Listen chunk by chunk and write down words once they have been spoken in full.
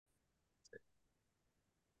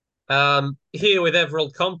Here with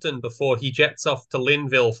Everald Compton before he jets off to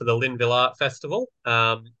Linville for the Linville Art Festival.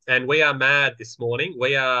 And we are mad this morning.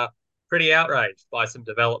 We are pretty outraged by some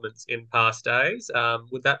developments in past days.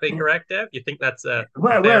 Would that be correct, Ev? You think that's a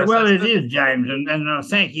fair Well, it assessment? is, James, and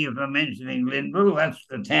thank you for mentioning Linville. That's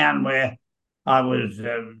the town where I was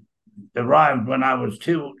arrived when I was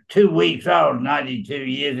two weeks old, 92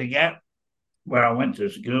 years ago, where I went to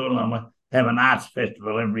school and we have an arts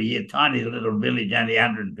festival every year. Tiny little village, only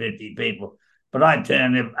 150 people, but I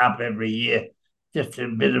turn up every year. Just a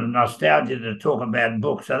bit of nostalgia to talk about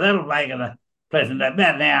books, so that'll make it a pleasant.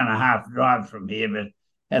 About an hour and a half drive from here, but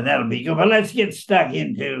and that'll be good. But let's get stuck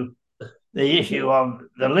into the issue of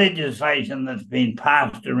the legislation that's been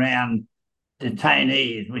passed around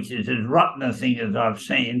detainees, which is as rotten a thing as I've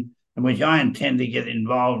seen, and which I intend to get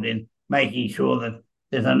involved in making sure that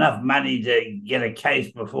there's enough money to get a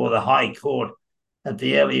case before the High Court at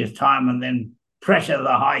the earliest time and then pressure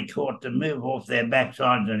the High Court to move off their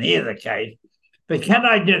backsides and hear the case. But can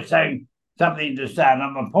I just say something to start?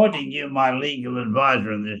 I'm appointing you my legal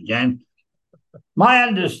advisor in this, James. My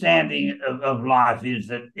understanding of life is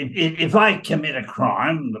that if I commit a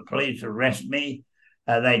crime, the police arrest me,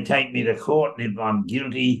 they take me to court, and if I'm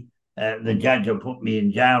guilty, the judge will put me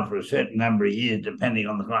in jail for a certain number of years, depending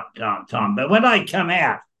on the time. But when I come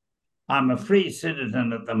out, I'm a free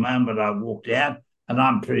citizen at the moment I walked out, and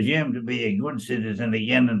I'm presumed to be a good citizen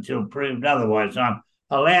again until proved otherwise. So I'm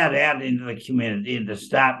allowed out into the community and to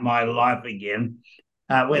start my life again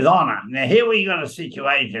with honour. Now, here we got a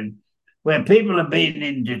situation where people have been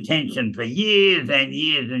in detention for years and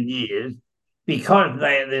years and years because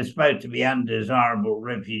they're supposed to be undesirable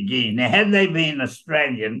refugees. Now, had they been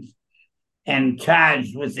Australians and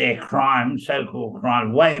charged with their crimes, so-called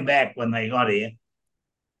crimes, way back when they got here,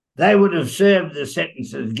 they would have served the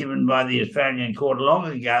sentences given by the Australian court long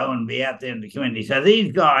ago and be out there in the community. So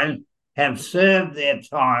these guys have served their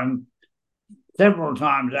time several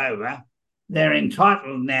times over. They're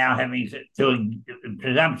entitled now having to a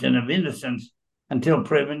presumption of innocence until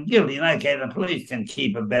proven guilty. And okay, the police can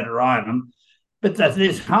keep a better eye on them, but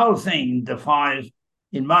this whole thing defies,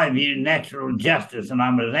 in my view, natural justice, and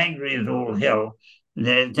I'm as angry as all hell.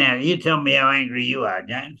 Now, you tell me how angry you are,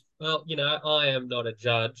 James. Well, I am not a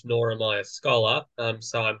judge, nor am I a scholar,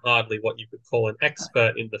 so I'm hardly what you could call an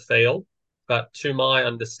expert in the field. But to my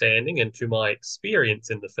understanding and to my experience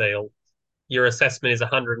in the field, your assessment is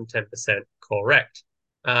 110% correct.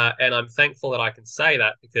 And I'm thankful that I can say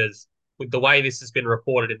that because with the way this has been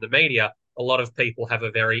reported in the media, a lot of people have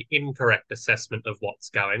a very incorrect assessment of what's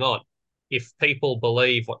going on. If people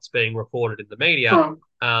believe what's being reported in the media,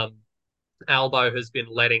 um, Albo has been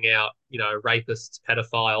letting out, rapists,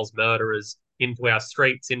 pedophiles, murderers into our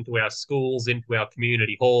streets, into our schools, into our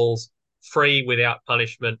community halls, free without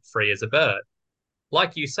punishment, free as a bird.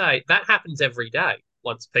 Like you say, that happens every day.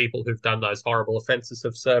 Once people who've done those horrible offences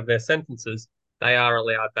have served their sentences, they are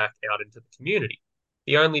allowed back out into the community.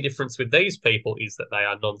 The only difference with these people is that they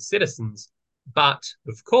are non-citizens, but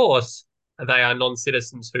of course, they are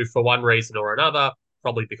non-citizens who, for one reason or another,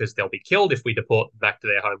 probably because they'll be killed if we deport them back to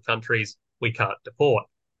their home countries, we can't deport.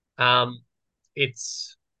 Um,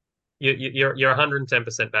 it's you're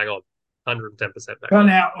 110% bang on, 110% bang Well, on.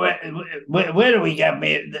 now, where do we go?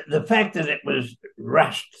 The fact that it was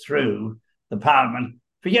rushed through the parliament,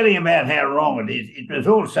 forgetting about how wrong it is, it was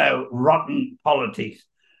also rotten politics.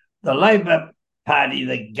 The Labor Party,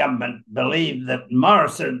 the government, believed that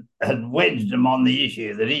Morrison had wedged them on the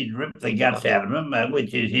issue, that he'd ripped the guts out of them,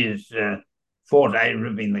 which is his forte,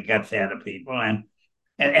 ripping the guts out of people.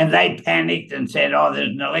 And they panicked and said, oh, there's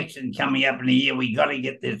an election coming up in a year. We got to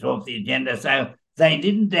get this off the agenda. So they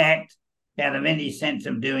didn't act out of any sense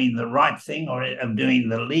of doing the right thing or of doing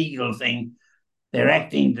the legal thing. They're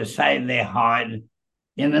acting to save their hide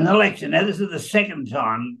in an election. Now, this is the second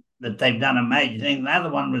time that they've done a major thing. The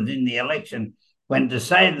other one was in the election when, to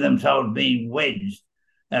save themselves being wedged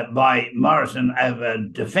by Morrison over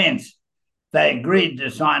defence, they agreed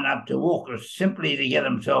to sign up to AUKUS simply to get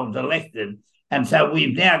themselves elected. And so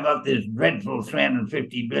we've now got this dreadful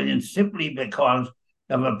 350 billion simply because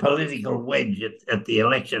of a political wedge at the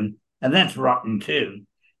election. And that's rotten too.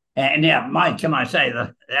 And now, Mike, can I say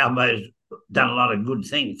that Albo's done a lot of good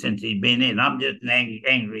things since he's been in? I'm just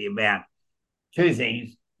angry about two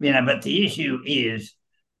things, but the issue is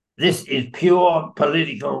this is pure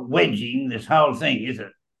political wedging, this whole thing, is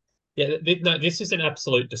it? Yeah, no, this is an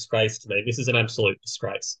absolute disgrace to me. This is an absolute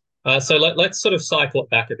disgrace. So let's sort of cycle it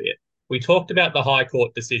back a bit. We talked about the High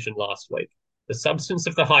Court decision last week. The substance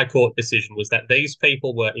of the High Court decision was that these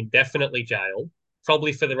people were indefinitely jailed,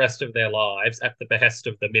 probably for the rest of their lives, at the behest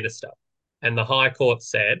of the minister. And the High Court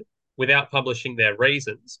said, without publishing their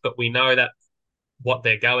reasons, but we know that what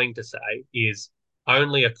they're going to say is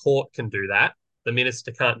only a court can do that. The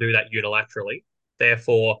minister can't do that unilaterally.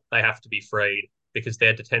 Therefore, they have to be freed because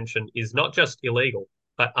their detention is not just illegal,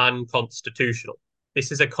 but unconstitutional.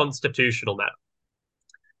 This is a constitutional matter.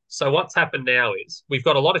 So what's happened now is we've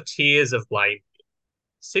got a lot of tiers of blame.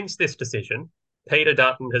 Since this decision, Peter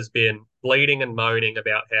Dutton has been bleeding and moaning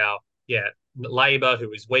about how, yeah, Labor,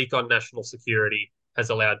 who is weak on national security, has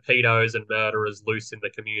allowed pedos and murderers loose in the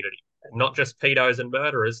community. And not just pedos and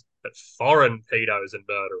murderers, but foreign pedos and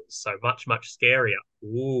murderers. So much, much scarier.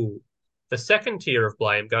 Ooh. The second tier of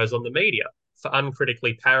blame goes on the media for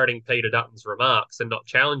uncritically parroting Peter Dutton's remarks and not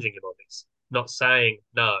challenging him on this, not saying,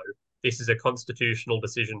 no, this is a constitutional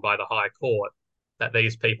decision by the High Court that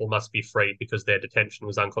these people must be freed because their detention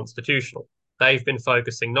was unconstitutional. They've been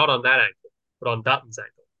focusing not on that angle, but on Dutton's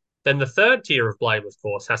angle. Then the third tier of blame, of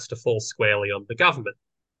course, has to fall squarely on the government,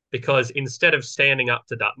 because instead of standing up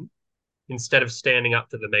to Dutton, instead of standing up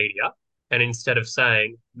to the media, and instead of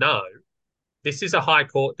saying, no, this is a High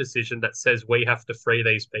Court decision that says we have to free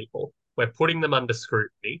these people, we're putting them under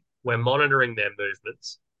scrutiny, we're monitoring their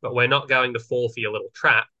movements, but we're not going to fall for your little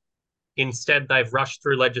trap. Instead, they've rushed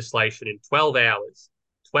through legislation in 12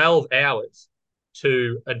 hours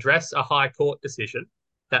to address a High Court decision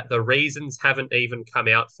that the reasons haven't even come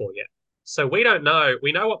out for yet. So we don't know.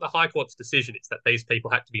 We know what the High Court's decision is, that these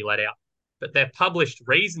people had to be let out, but their published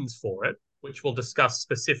reasons for it, which we'll discuss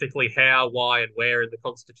specifically how, why, and where in the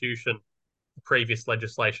Constitution the previous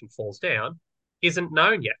legislation falls down, isn't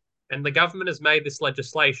known yet. And the government has made this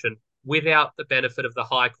legislation without the benefit of the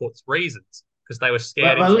High Court's reasons because they were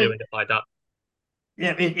scared into doing it by Dutton.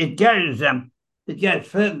 Yeah, it goes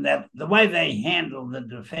further than that. The way they handled the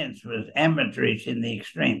defence was amateurish in the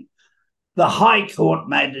extreme. The High Court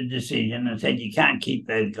made a decision and said you can't keep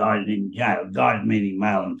those guys in jail, guys meaning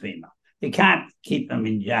male and female. You can't keep them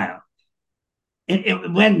in jail.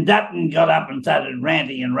 When Dutton got up and started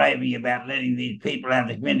ranting and raving about letting these people out of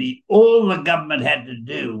the community, all the government had to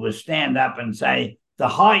do was stand up and say, the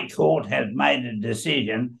High Court has made a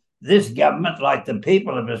decision. This government, like the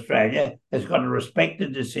people of Australia, has got to respect the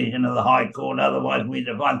decision of the High Court. Otherwise,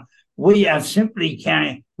 we are simply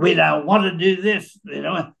carrying. We don't want to do this,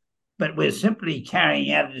 but we're simply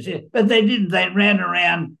carrying out a decision. But they didn't. They ran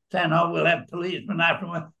around saying, "Oh, we'll have policemen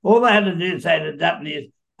afterwards." All they had to do is say to Dutton is,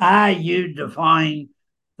 "Are you defying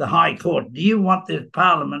the High Court? Do you want this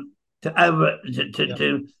Parliament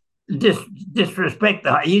to disrespect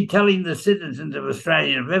Are you telling the citizens of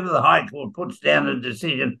Australia, if ever the High Court puts down a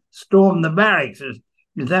decision, storm the barracks? Is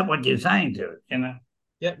that what you're saying to it,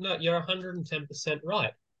 Yeah, no, you're 110%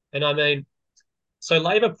 right. And I mean, so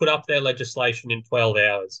Labor put up their legislation in 12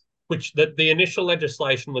 hours, which the initial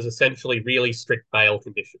legislation was essentially really strict bail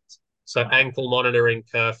conditions. So ankle monitoring,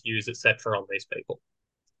 curfews, etc. on these people.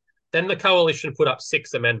 Then the coalition put up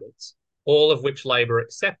 6 amendments, all of which Labor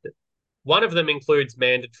accepted. One of them includes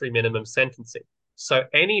mandatory minimum sentencing. So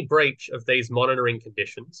any breach of these monitoring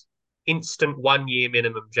conditions, instant 1-year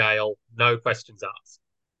minimum jail, no questions asked.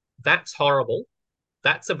 That's horrible.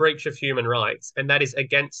 That's a breach of human rights. And that is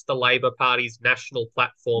against the Labor Party's national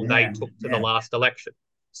platform they took to the last election.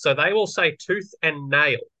 So they will say tooth and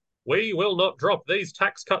nail, we will not drop these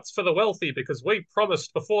tax cuts for the wealthy because we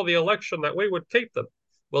promised before the election that we would keep them.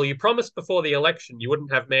 Well, you promised before the election you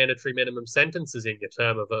wouldn't have mandatory minimum sentences in your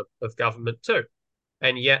term of government too.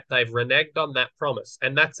 And yet they've reneged on that promise.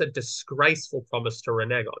 And that's a disgraceful promise to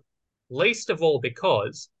renege on. Least of all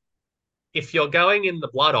because if you're going in the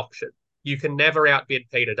blood auction, you can never outbid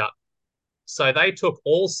Peter Dutton. So they took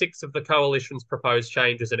all 6 of the coalition's proposed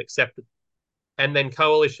changes and accepted them. And then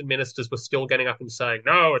coalition ministers were still getting up and saying,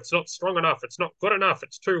 no, it's not strong enough. It's not good enough.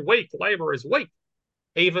 It's too weak. Labor is weak.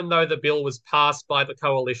 Even though the bill was passed by the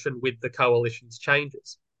coalition with the coalition's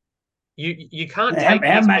changes. You can't take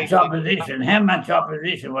how much opposition? How much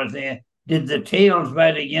opposition was there? Did the Teals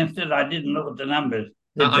vote against it? I didn't look at the numbers.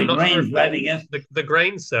 Did the Greens vote against it? The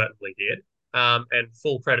Greens certainly did. And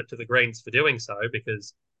full credit to the Greens for doing so,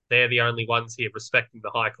 because they're the only ones here respecting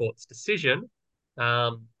the High Court's decision.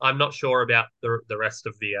 I'm not sure about the rest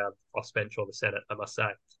of the crossbench or the Senate, I must say.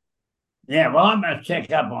 Yeah, well, I must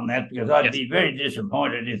check up on that because I'd be very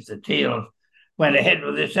disappointed if the Teals went ahead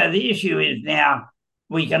with this. So the issue is now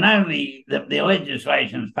we can only, the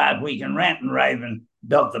legislation's passed, we can rant and rave and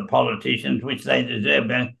belt the politicians, which they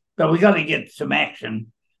deserve, but we've got to get some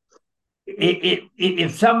action.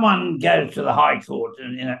 If someone goes to the High Court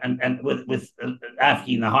and with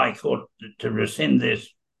asking the High Court to rescind this,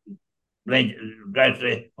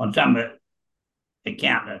 on some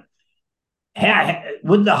account, how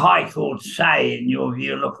would the High Court say, in your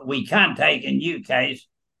view, look, we can't take a new case,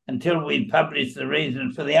 until we publish the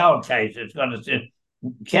reasons for the old case. It's got to say,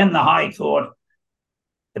 can the High Court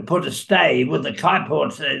put a stay with the High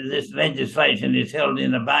Court say this legislation is held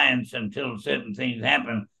in abeyance until certain things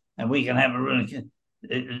happen, and we can have a ruling.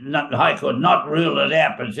 Not the High Court not rule it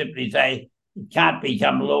out, but simply say it can't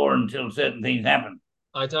become law until certain things happen.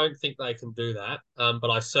 I don't think they can do that, but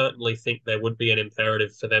I certainly think there would be an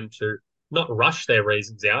imperative for them to not rush their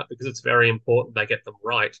reasons out because it's very important they get them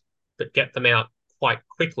right, but get them out quite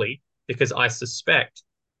quickly because I suspect,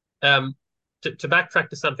 to backtrack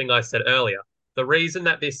to something I said earlier, the reason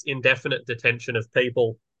that this indefinite detention of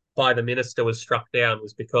people by the minister was struck down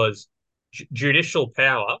was because judicial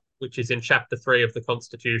power, which is in Chapter 3 of the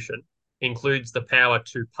Constitution, includes the power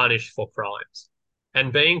to punish for crimes.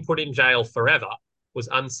 And being put in jail forever was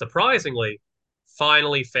unsurprisingly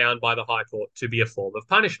finally found by the High Court to be a form of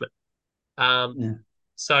punishment. Yeah.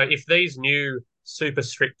 So if these new super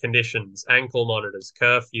strict conditions, ankle monitors,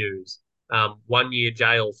 curfews, 1 year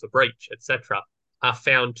jail for breach, etc., are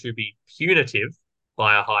found to be punitive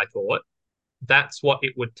by a High Court, that's what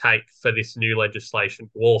it would take for this new legislation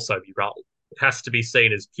to also be rolled. It has to be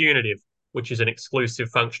seen as punitive, which is an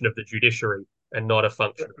exclusive function of the judiciary and not a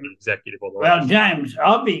function of the executive or the Well, James,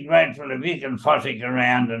 I'll be grateful if you can fossick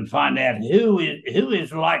around and find out who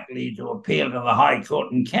is likely to appeal to the High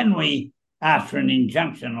Court, and can we ask for an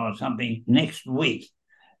injunction or something next week?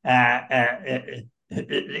 Can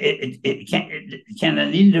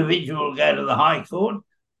an individual go to the High Court,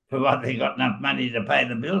 provided they got enough money to pay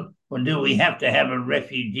the bill, or do we have to have a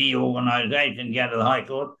refugee organisation go to the High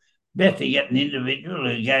Court? Best to get an individual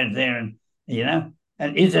who goes there and,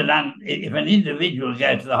 and is it if an individual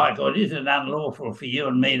goes to the High Court, is it unlawful for you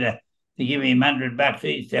and me to give him $100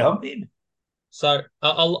 each to help him? So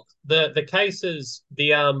the cases,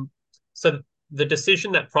 so the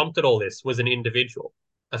decision that prompted all this was an individual,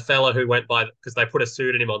 a fellow who went by, because they put a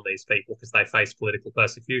pseudonym on these people because they faced political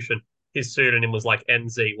persecution. His pseudonym was like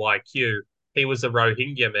NZYQ. He was a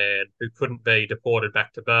Rohingya man who couldn't be deported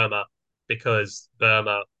back to Burma because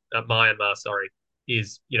Myanmar,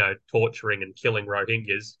 is, torturing and killing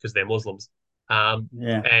Rohingyas because they're Muslims. And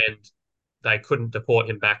they couldn't deport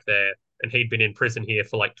him back there. And he'd been in prison here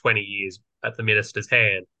for like 20 years at the minister's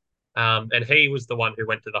hand. And he was the one who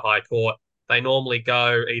went to the High Court. They normally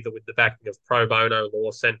go either with the backing of pro bono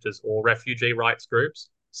law centres or refugee rights groups.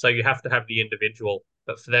 So you have to have the individual,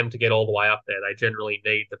 but for them to get all the way up there, they generally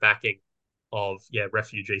need the backing of,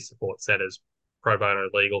 refugee support centres, pro bono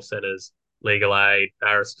legal centres, legal aid,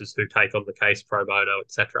 barristers who take on the case pro bono,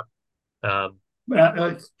 etc.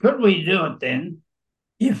 Could we do it then?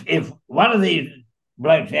 If one of these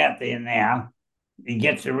blokes out there now, he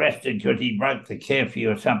gets arrested because he broke the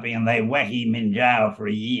curfew or something and they whack him in jail for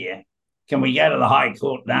a year, can we go to the High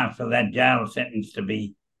Court and ask for that jail sentence to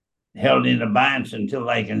be held in abeyance until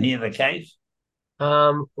they can hear the case?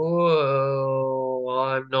 I'm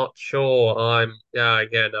not sure. I'm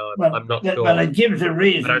not sure. But it gives a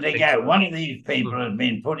reason to go. So. One of these people has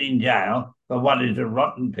been put in jail for what is a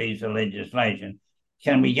rotten piece of legislation.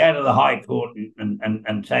 Can we go to the High Court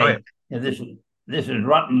and say, this is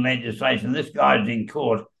rotten legislation, this guy's in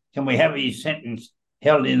court, can we have his sentence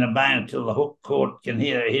held in abeyance until the court can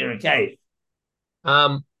hear a case?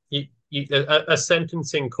 A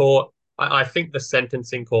sentencing court, I think the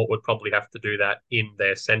sentencing court would probably have to do that in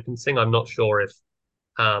their sentencing. I'm not sure if,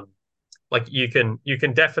 you can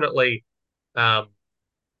definitely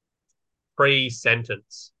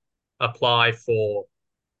pre-sentence apply for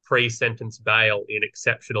pre-sentence bail in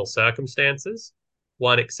exceptional circumstances.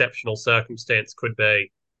 One exceptional circumstance could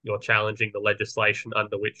be you're challenging the legislation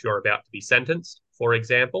under which you're about to be sentenced, for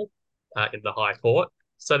example, in the High Court.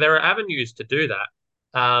 So there are avenues to do that,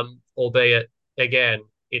 albeit, again,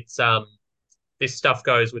 it's this stuff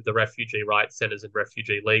goes with the refugee rights centres and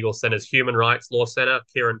refugee legal centres. Human Rights Law Centre,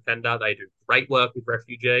 Kieran Pender, they do great work with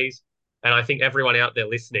refugees. And I think everyone out there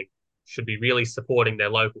listening should be really supporting their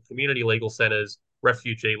local community legal centres,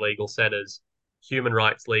 refugee legal centres, human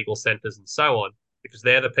rights legal centres, and so on, because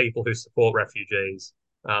they're the people who support refugees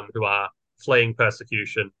who are fleeing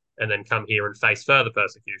persecution and then come here and face further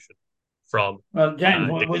persecution from. Well,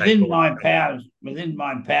 James, within my powers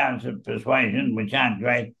of persuasion, which aren't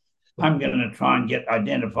great, I'm going to try and get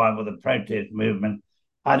identified with the protest movement.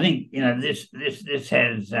 I think this has this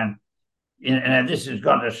has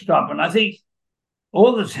got to stop, and I think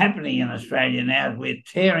all that's happening in Australia now is we're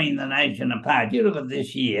tearing the nation apart. You look at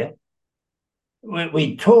this year,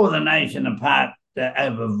 we tore the nation apart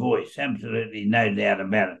over voice, absolutely no doubt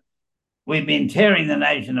about it. We've been tearing the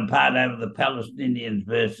nation apart over the Palestinians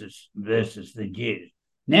versus the Jews.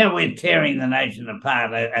 Now we're tearing the nation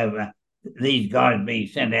apart over these guys being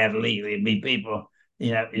sent out illegally. It'd be people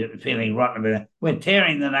feeling rotten about it. We're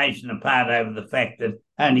tearing the nation apart over the fact that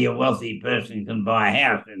only a wealthy person can buy a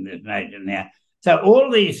house in this nation now. So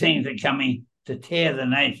all these things are coming to tear the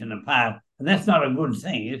nation apart, and that's not a good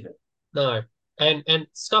thing, is it? No. And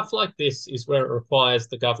stuff like this is where it requires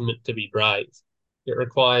the government to be brave. It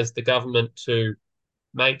requires the government to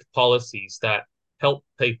make policies that help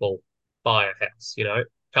people buy a house,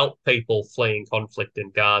 help people fleeing conflict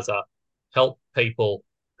in Gaza, help people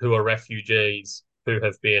who are refugees who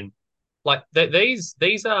have been like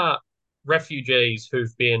these are refugees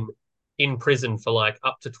who've been in prison for like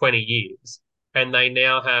up to 20 years, and they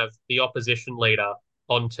now have the opposition leader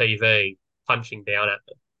on TV punching down at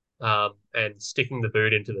them, and sticking the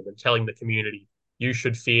boot into them and telling the community, you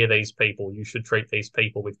should fear these people, you should treat these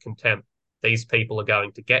people with contempt, these people are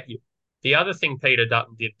going to get you. The other thing Peter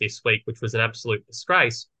Dutton did this week, which was an absolute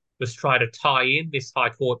disgrace, was try to tie in this High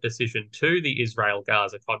Court decision to the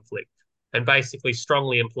Israel-Gaza conflict and basically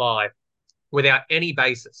strongly imply, without any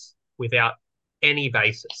basis,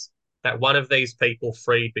 that one of these people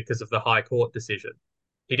freed because of the High Court decision.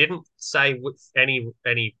 He didn't say with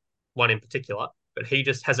anyone in particular, but he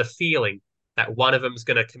just has a feeling that one of them is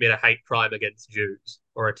going to commit a hate crime against Jews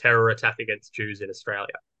or a terror attack against Jews in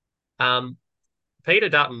Australia. Um, Peter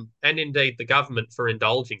Dutton and indeed the government for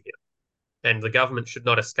indulging him, and the government should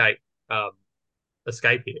not escape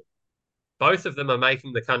here. Both of them are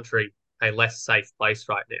making the country a less safe place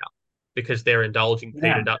right now because they're indulging Peter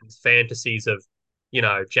Yeah. Dutton's fantasies of,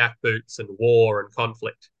 jackboots and war and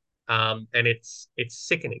conflict. And it's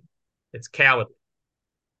sickening. It's cowardly.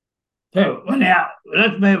 So well, now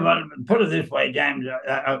let's move on. Put it this way, James.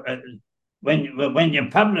 When you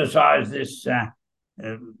publicise this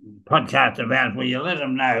podcast about, will you let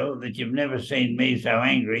them know that you've never seen me so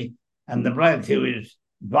angry, and the bloke who is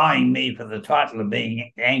vying me for the title of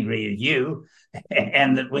being angry is you,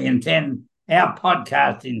 and that our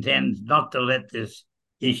podcast intends not to let this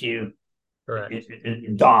issue Correct.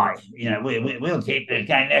 die. We'll keep this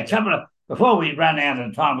going. Now, before we run out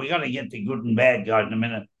of time, we've got to get to good and bad guys in a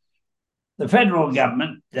minute. The federal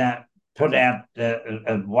government put out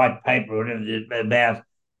a white paper about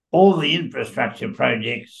all the infrastructure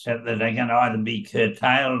projects that are going to either be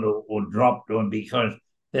curtailed or dropped, or because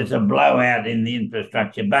there's a blowout in the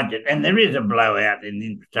infrastructure budget. And there is a blowout in the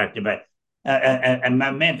infrastructure budget. A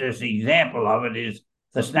momentous example of it is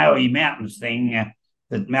the Snowy Mountains thing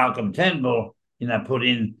that Malcolm Turnbull, put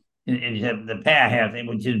in the powerhouse thing,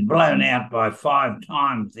 which is blown out by 5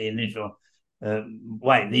 times the initial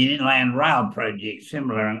the Inland Rail project,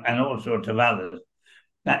 similar, and all sorts of others.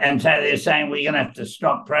 And so they're saying we're going to have to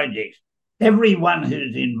stop projects. Everyone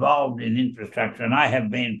who's involved in infrastructure, and I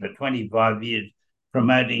have been for 25 years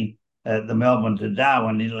promoting the Melbourne to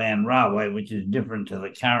Darwin Inland Railway, which is different to the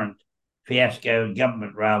current fiasco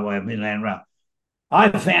government railway of Inland Rail. I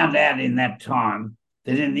found out in that time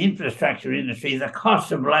that in the infrastructure industry, the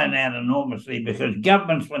costs are blown out enormously because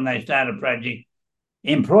governments, when they start a project,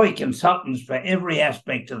 employ consultants for every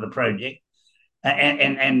aspect of the project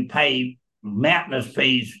and pay mountainous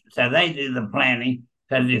fees. So they do the planning.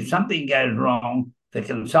 So that if something goes wrong, the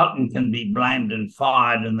consultant can be blamed and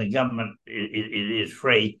fired, and the government is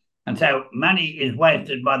free. And so money is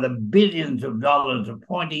wasted by the billions of dollars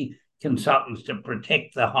appointing consultants to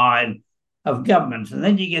protect the hide of governments. And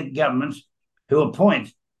then you get governments who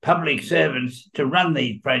appoint public servants to run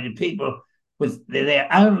these projects, people with their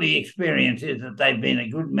only experience is that they've been a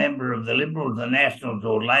good member of the Liberals, the Nationals,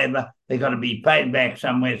 or Labor. They've got to be paid back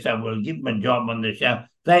somewhere, so we'll give them a job on the show.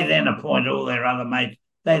 They then appoint all their other mates.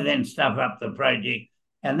 They then stuff up the project,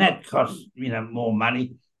 and that costs more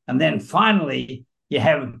money. And then finally, you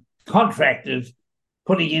have contractors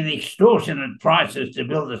putting in extortionate prices to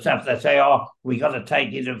build the stuff. They say, we got to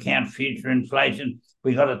take into account future inflation.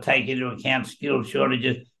 We got to take into account skill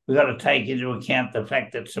shortages. We've got to take into account the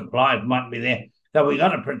fact that supplies might be there. So we've got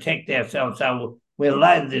to protect ourselves. So we'll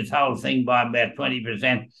load this whole thing by about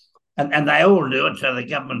 20%. And they all do it, so the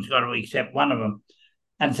government's got to accept one of them.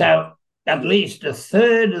 And so at least a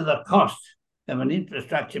third of the cost of an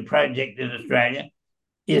infrastructure project in Australia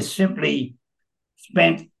is simply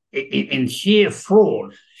spent in sheer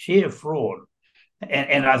fraud.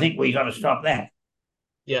 And I think we got to stop that.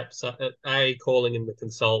 Yep. So A, calling in the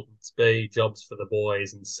consultants, B, jobs for the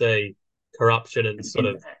boys, and C, corruption and sort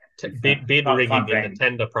of bid rigging in the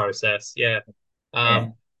tender process. Yeah.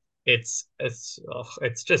 It's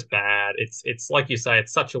just bad. It's like you say,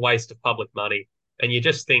 it's such a waste of public money. And you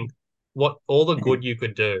just think what all the good you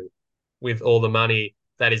could do with all the money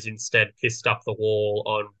that is instead pissed up the wall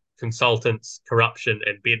on consultants, corruption,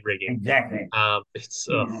 and bid rigging. Exactly. It's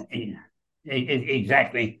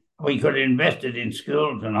exactly. we could invest it in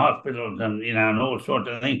schools and hospitals and and all sorts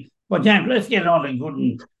of things. Well, James, let's get on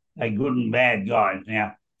to good and bad guys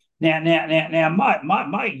now. Now,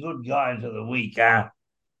 my good guys of the week are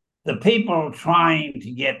the people trying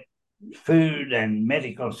to get food and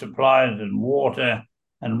medical supplies and water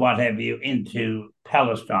and what have you into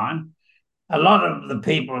Palestine. A lot of the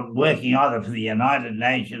people working either for the United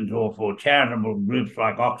Nations or for charitable groups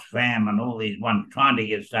like Oxfam and all these ones trying to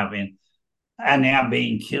get stuff in are now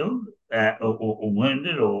being killed or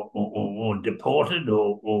wounded or deported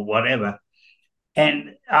or whatever.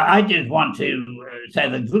 And I just want to say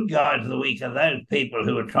the good guys of the week are those people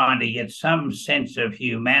who are trying to get some sense of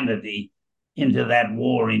humanity into that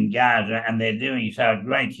war in Gaza, and they're doing so at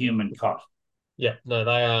great human cost. Yeah, no,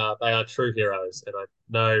 they are true heroes, and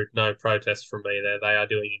no protest from me there. They are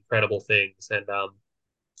doing incredible things, and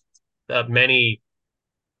many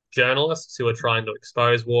journalists who are trying to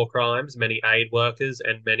expose war crimes, many aid workers,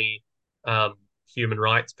 and many human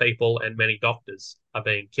rights people, and many doctors are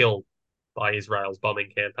being killed by Israel's bombing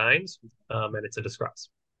campaigns, and it's a disgrace.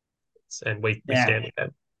 And we Yeah, stand with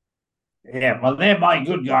them. yeah. Well, they're my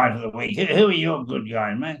good guys of the week. Who are your good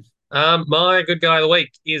guys, mate? My good guy of the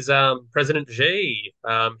week is President Xi.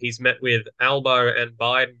 He's met with Albo and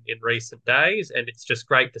Biden in recent days, and it's just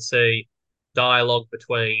great to see dialogue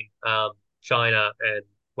between China and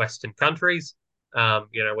Western countries.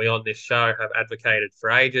 We on this show have advocated for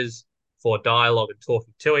ages for dialogue and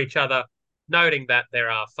talking to each other, noting that there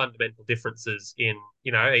are fundamental differences in,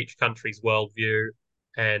 each country's worldview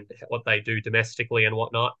and what they do domestically and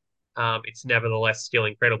whatnot. It's nevertheless still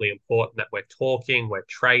incredibly important that we're talking, we're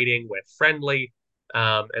trading, we're friendly,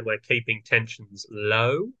 and we're keeping tensions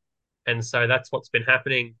low. And so that's what's been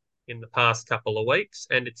happening in the past couple of weeks.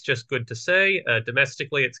 And it's just good to see.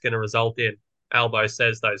 Domestically, it's going to result in, Albo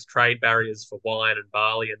says, those trade barriers for wine and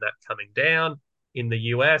barley and that coming down. In the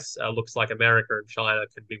US, looks like America and China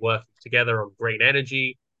can be working together on green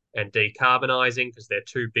energy and decarbonizing because they're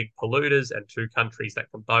two big polluters and two countries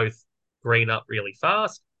that can both green up really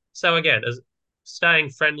fast. So again, as staying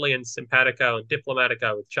friendly and simpatico and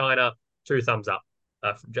diplomatico with China, two thumbs up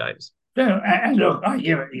from James. So, and look,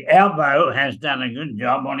 Albo has done a good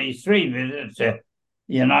job on his 3 visits to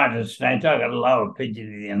the United States. I got a low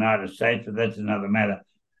opinion of the United States, but that's another matter.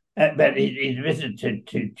 But his visit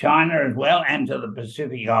to China as well, and to the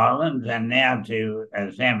Pacific Islands, and now to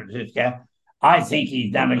San Francisco. I think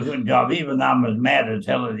he's done a good job, even though I'm as mad as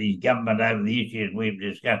hell at his government over the issues we've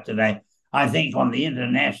discussed today. I think on the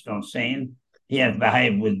international scene, he has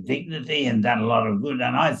behaved with dignity and done a lot of good.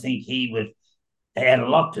 And I think he had a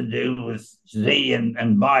lot to do with Xi and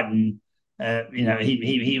Biden.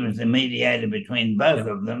 He was the mediator between both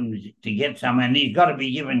of them to get some, and he's got to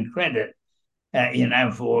be given credit,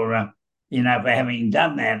 for having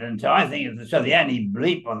done that. And so I think the only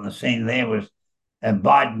bleep on the scene there was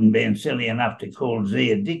Biden being silly enough to call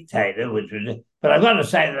Xi a dictator, but I've got to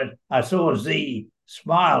say that I saw Xi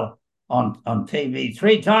smile on TV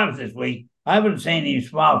 3 times this week. I haven't seen him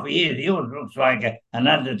smile for years. He always looks like an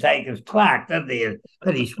Undertaker's clerk, doesn't he?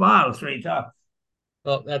 But he smiles 3 times.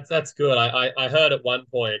 Well, that's good. I heard at one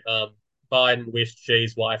point Biden wished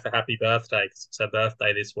Xi's wife a happy birthday because it's her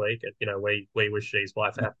birthday this week, and we wish Xi's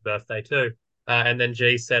wife a happy birthday too. And then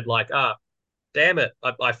Xi said damn it,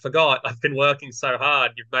 I forgot. I've been working so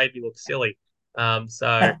hard. You've made me look silly. Love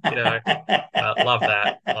that. Love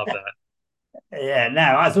that. Yeah,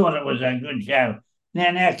 no, I thought it was a good show.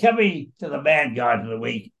 Now coming to the bad guys of the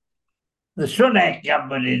week, the Sunak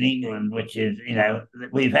government in England, which is,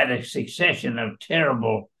 we've had a succession of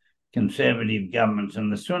terrible conservative governments, and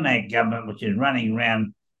the Sunak government, which is running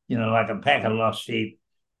around, like a pack of lost sheep,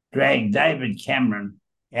 dragged David Cameron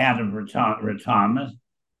out of retirement.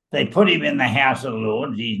 They put him in the House of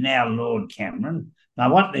Lords. He's now Lord Cameron. I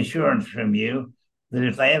want an assurance from you that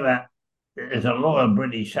if they ever, as a loyal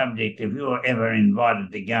British subject, if you're ever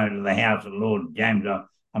invited to go to the House of Lords, James,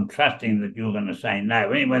 I'm trusting that you're going to say no.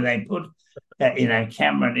 Anyway, they put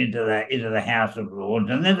Cameron into the House of Lords,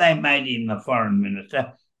 and then they made him the foreign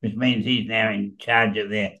minister, which means he's now in charge of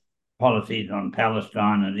their policies on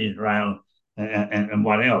Palestine and Israel and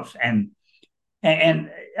what else. And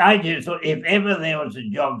I just thought if ever there was a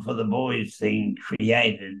job for the boys thing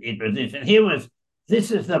created, it was this. And this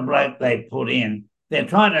is the bloke they put in. They're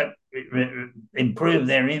trying to improve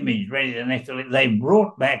their image ready the next election. They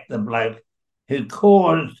brought back the bloke who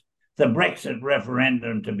caused the Brexit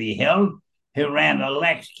referendum to be held, who ran a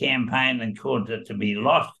lax campaign and caused it to be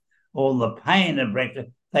lost, all the pain of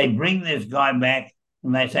Brexit. They bring this guy back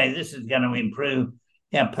and they say this is going to improve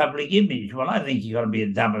our public image. Well, I think you've got to be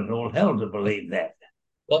a dumb as all hell to believe that.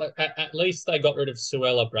 Well, at least they got rid of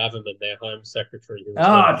Suella Braverman, their Home Secretary, who was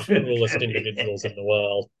one of Oh, the true. cruelest individuals in the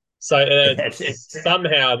world. So That's it.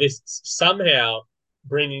 somehow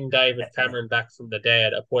bringing David Cameron back from the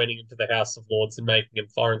dead, appointing him to the House of Lords, and making him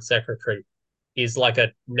Foreign Secretary is like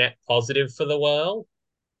a net positive for the world,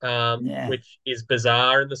 Yeah. which is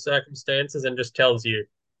bizarre in the circumstances and just tells you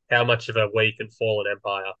how much of a weak and fallen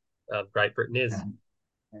empire Great Britain is.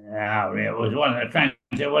 Oh, it was one of the trying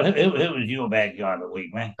to say, well, who was your bad guy of the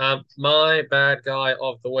week, man? My bad guy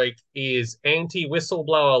of the week is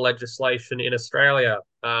anti-whistleblower legislation in Australia.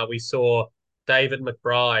 We saw David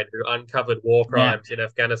McBride, who uncovered war Yeah. crimes in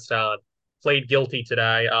Afghanistan, plead guilty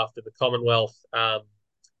today after the Commonwealth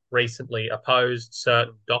recently opposed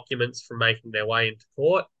certain documents from making their way into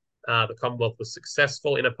court. The Commonwealth was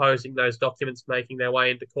successful in opposing those documents making their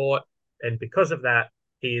way into court, and because of that,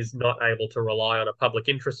 he is not able to rely on a public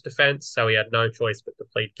interest defense. So he had no choice but to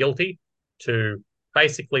plead guilty to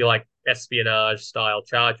basically like espionage style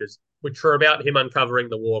charges, which were about him uncovering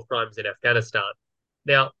the war crimes in Afghanistan.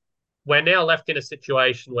 Now, we're now left in a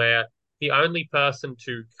situation where the only person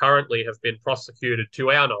to currently have been prosecuted,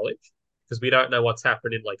 to our knowledge, because we don't know what's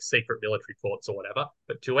happened in like secret military courts or whatever,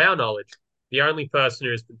 but to our knowledge, the only person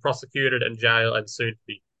who has been prosecuted and jailed and soon to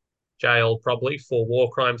be jailed probably for war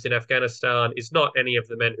crimes in Afghanistan is not any of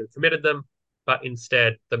the men who committed them, but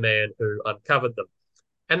instead the man who uncovered them.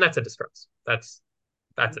 And that's a disgrace. That's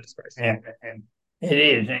a disgrace. Yeah,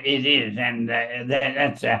 it is, and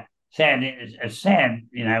that's a sad,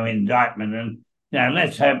 indictment. And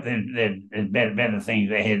let's hope that there's better things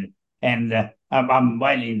ahead. And I'm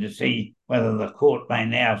waiting to see whether the court may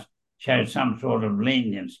now show some sort of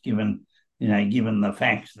lenience, given the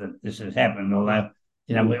facts that this has happened. Although,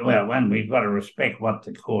 we've got to respect what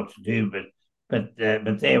the courts do, but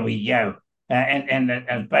there we go. And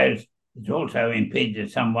I suppose it's also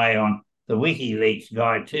impeded some way on the WikiLeaks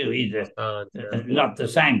guy too. He's Yeah. not the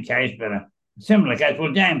same case, but a similar case.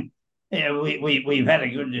 Well, Dan, we've had a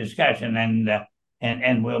good discussion,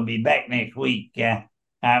 and we'll be back next week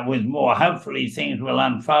with more. Hopefully, things will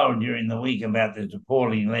unfold during the week about this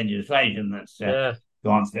appalling legislation that's Yeah.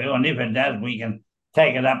 gone through, and if it does, we can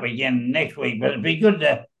take it up again next week. But it'd be good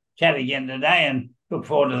to chat again today, and look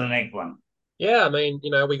forward to the next one. Yeah, I mean,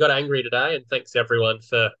 we got angry today, and thanks everyone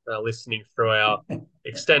for listening through our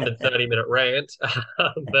extended 30-minute rant.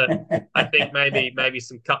 But I think maybe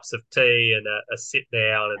some cups of tea and a sit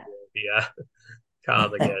down, and we'll be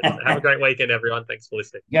calm again. So have a great weekend, everyone. Thanks for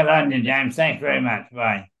listening. Good on you, James. Thanks very much.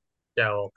 Bye. Ciao.